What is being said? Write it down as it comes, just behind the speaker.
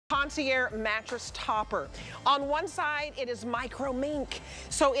Concierge mattress topper. On one side, it is micro mink.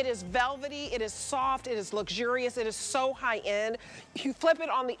 So it is velvety, it is soft, it is luxurious, it is so high end. You flip it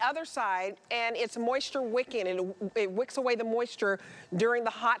on the other side and it's moisture wicking, and it wicks away the moisture during the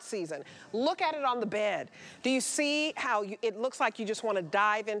hot season. Look at it on the bed. Do you see how it looks like you just want to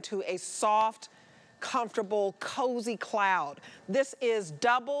dive into a soft, comfortable, cozy cloud? This is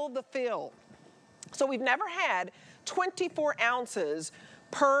double the fill. So we've never had 24 ounces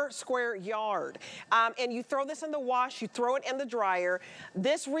per square yard. And you throw this in the wash, you throw it in the dryer.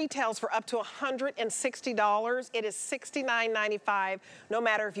 This retails for up to $160. It is $69.95, no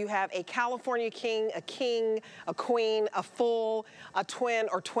matter if you have a California king, a queen, a full, a twin,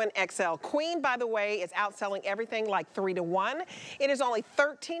 or twin XL. Queen, by the way, is outselling everything like 3 to 1. It is only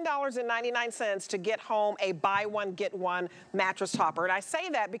 $13.99 to get home a buy one, get one mattress topper. And I say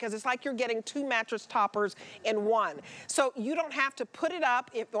that because it's like you're getting 2 mattress toppers in one. So you don't have to put it up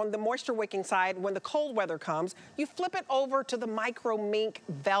on the moisture wicking side. When the cold weather comes, you flip it over to the micro mink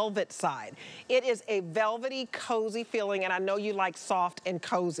velvet side. It is a velvety, cozy feeling, and I know you like soft and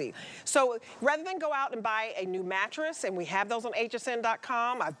cozy. So rather than go out and buy a new mattress, and we have those on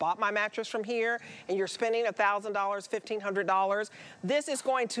hsn.com, I've bought my mattress from here, and you're spending $1,000, $1,500, this is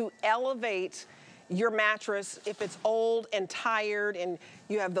going to elevate your mattress. If it's old and tired and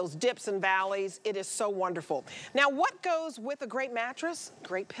you have those dips and valleys, it is so wonderful. Now, what goes with a great mattress?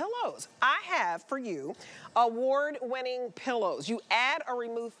 Great pillows. I have for you award-winning pillows. You add or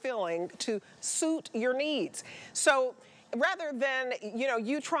remove filling to suit your needs. So rather than,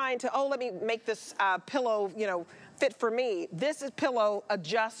 you trying to, oh, let me make this pillow, fit for me, this pillow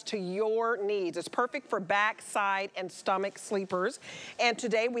adjusts to your needs. It's perfect for back, side, and stomach sleepers. And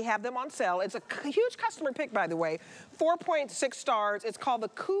today we have them on sale. It's a huge customer pick, by the way. 4.6 stars. It's called the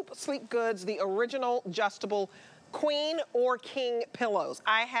Coop Sleep Goods, the original adjustable queen or king pillows.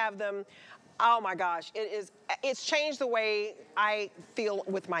 I have them. Oh my gosh, it's changed the way I feel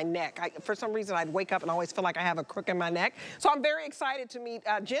with my neck. For some reason, I'd wake up and always feel like I have a crook in my neck. So I'm very excited to meet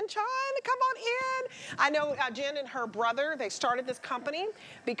Jen Chan. Come on in. I know Jen and her brother, they started this company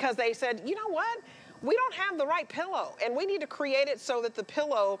because they said, you know what? We don't have the right pillow, and we need to create it so that the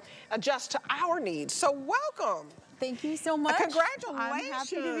pillow adjusts to our needs. So welcome. Thank you so much. Congratulations. I'm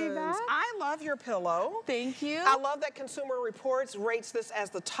happy to be back. I love your pillow. Thank you. I love that Consumer Reports rates this as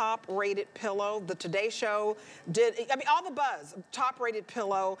the top rated pillow. The Today Show did, all the buzz, top rated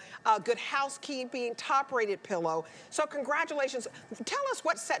pillow. Good Housekeeping, top rated pillow. So congratulations. Tell us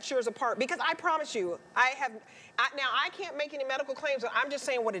what sets yours apart, because I promise you, now I can't make any medical claims, but I'm just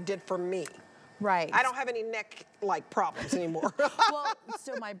saying what it did for me. Right. I don't have any neck-like problems anymore. Well,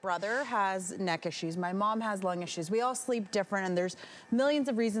 so my brother has neck issues. My mom has lung issues. We all sleep different, and there's millions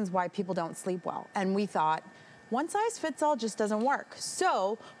of reasons why people don't sleep well. And we thought, one size fits all just doesn't work.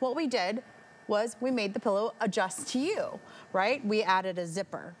 So what we did was we made the pillow adjust to you, right? We added a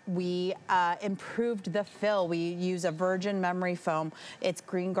zipper. We improved the fill. We use a virgin memory foam. It's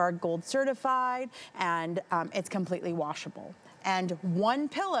Green Guard Gold certified, and it's completely washable. And one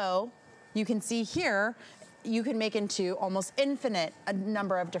pillow, you can see here, you can make into almost infinite a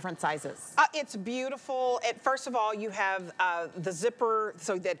number of different sizes. It's beautiful. First of all, you have the zipper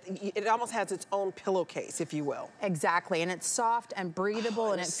so that it almost has its own pillowcase, if you will. Exactly, and it's soft and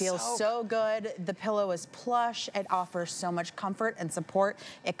breathable, and it feels so good. The pillow is plush. It offers so much comfort and support.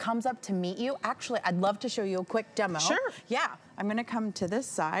 It comes up to meet you. Actually, I'd love to show you a quick demo. Sure. Yeah, I'm gonna come to this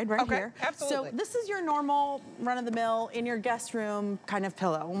side right here. Absolutely. So this is your normal run-of-the-mill in your guest room kind of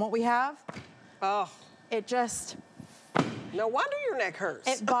pillow. And what we have, it just... No wonder your neck hurts.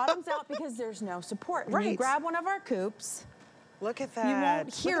 It bottoms out because there's no support. When you grab one of our Coops, look at that. You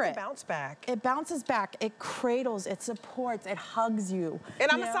won't hear it. Bounce back. It bounces back. It cradles. It supports. It hugs you.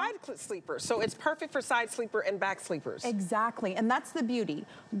 And I'm a side sleeper, so it's perfect for side sleeper and back sleepers. Exactly, and that's the beauty.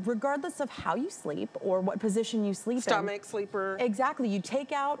 Regardless of how you sleep or what position you sleep in. Stomach sleeper. Exactly. You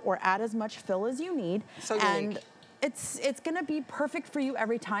take out or add as much fill as you need. So unique. It's gonna be perfect for you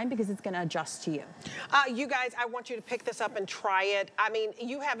every time because it's gonna adjust to you. You guys, I want you to pick this up and try it. I mean,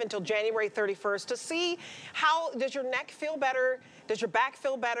 you have until January 31st to see how does your neck feel better, does your back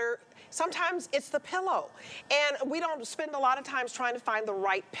feel better. Sometimes it's the pillow. And we don't spend a lot of times trying to find the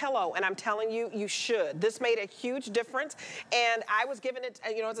right pillow. And I'm telling you, you should. This made a huge difference. And I was given it,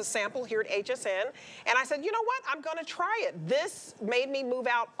 as a sample here at HSN. And I said, you know what? I'm gonna try it. This made me move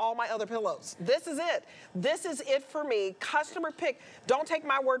out all my other pillows. This is it. This is it for me. Customer pick. Don't take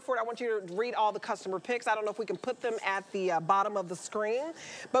my word for it. I want you to read all the customer picks. I don't know if we can put them at the bottom of the screen.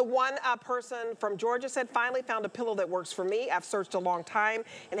 But one person from Georgia said, finally found a pillow that works for me. I've searched a long time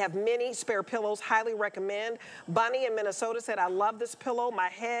and have many many spare pillows, highly recommend. Bunny in Minnesota said, I love this pillow. My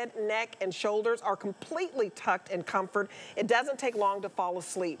head, neck, and shoulders are completely tucked in comfort. It doesn't take long to fall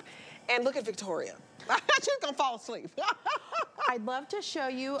asleep. And look at Victoria. She's gonna fall asleep. I'd love to show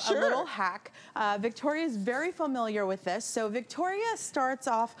you Sure. a little hack. Victoria is very familiar with this. So Victoria starts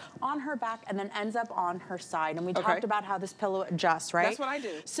off on her back and then ends up on her side. And we talked about how this pillow adjusts, right? That's what I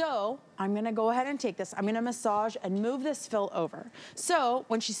do. So I'm gonna go ahead and take this. I'm gonna massage and move this fill over. So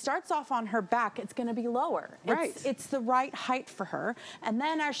when she starts off on her back, it's gonna be lower. Right. It's the right height for her. And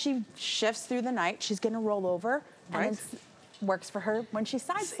then as she shifts through the night, she's gonna roll over and works for her when she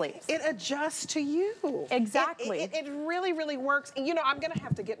side sleeps. It adjusts to you. Exactly. It really, really works. You know, I'm gonna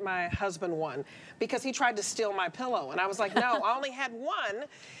have to get my husband one because he tried to steal my pillow. And I was like, no, I only had one.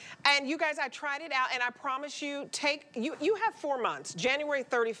 And you guys, I tried it out, and I promise you, you have 4 months, January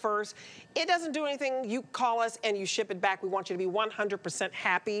 31st. It doesn't do anything. You call us and you ship it back. We want you to be 100%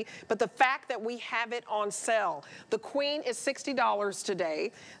 happy. But the fact that we have it on sale, the Queen is $60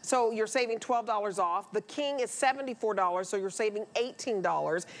 today, so you're saving $12 off. The King is $74, so you're saving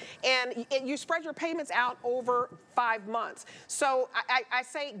 $18. And you spread your payments out over 5 months. So I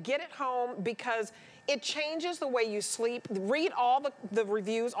say get it home because it changes the way you sleep. Read all the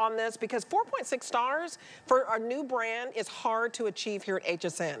reviews on this because 4.6 stars for a new brand is hard to achieve here at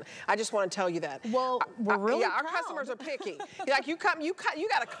HSN. I just want to tell you that. Well, we're really our proud. customers are picky. Like you got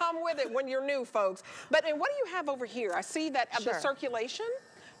to come with it when you're new, folks. But and what do you have over here? I see that the circulation.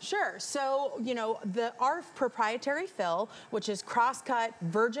 Sure. So, you know, our proprietary fill, which is cross-cut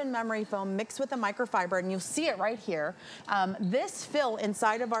virgin memory foam mixed with a microfiber, and you'll see it right here. This fill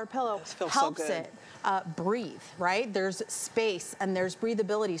inside of our pillow helps it breathe, right? There's space and there's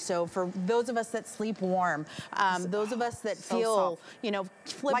breathability. So for those of us that sleep warm, those of us that feel, you know,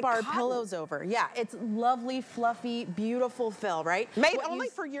 flip like our cotton. pillows over. Yeah, it's lovely, fluffy, beautiful fill, right? Made only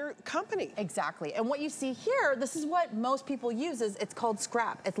for your company. Exactly. And what you see here, this is what most people use, is it's called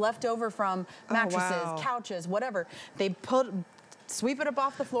scrap. It's left over from mattresses, couches, whatever. They sweep it up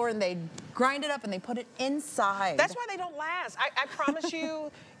off the floor and they grind it up and they put it inside. That's why they don't last. I promise you,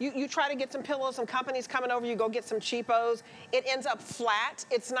 you try to get some pillows, some companies coming over, you go get some cheapos. It ends up flat.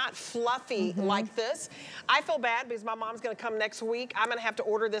 It's not fluffy like this. I feel bad because my mom's gonna come next week. I'm gonna have to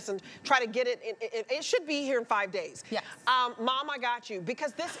order this and try to get it. It should be here in 5 days. Yes. Mom, I got you.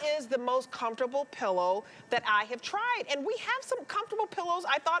 Because this is the most comfortable pillow that I have tried. And we have some comfortable pillows,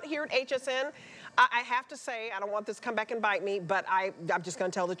 I thought, here at HSN. I have to say, I don't want this to come back and bite me, but I'm just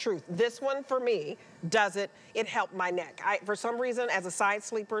gonna tell the truth. This one, for me, does it. It helped my neck. For some reason, as a side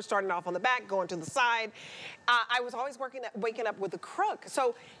sleeper, starting off on the back, going to the side, I was always waking up with a crook.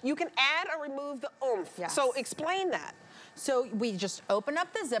 So you can add or remove the oomph. Yes. So explain that. So we just open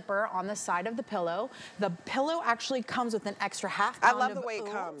up the zipper on the side of the pillow. The pillow actually comes with an extra half pound I love of the way it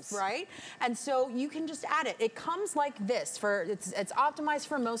oomph, comes. right? And so you can just add it. It comes like this. It's optimized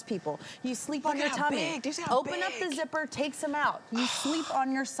for most people. You sleep on your tummy. Big. Do you see how Open up the zipper, take some out. You sleep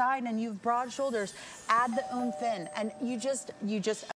on your side and you have broad shoulders. Add the oomph in, and you just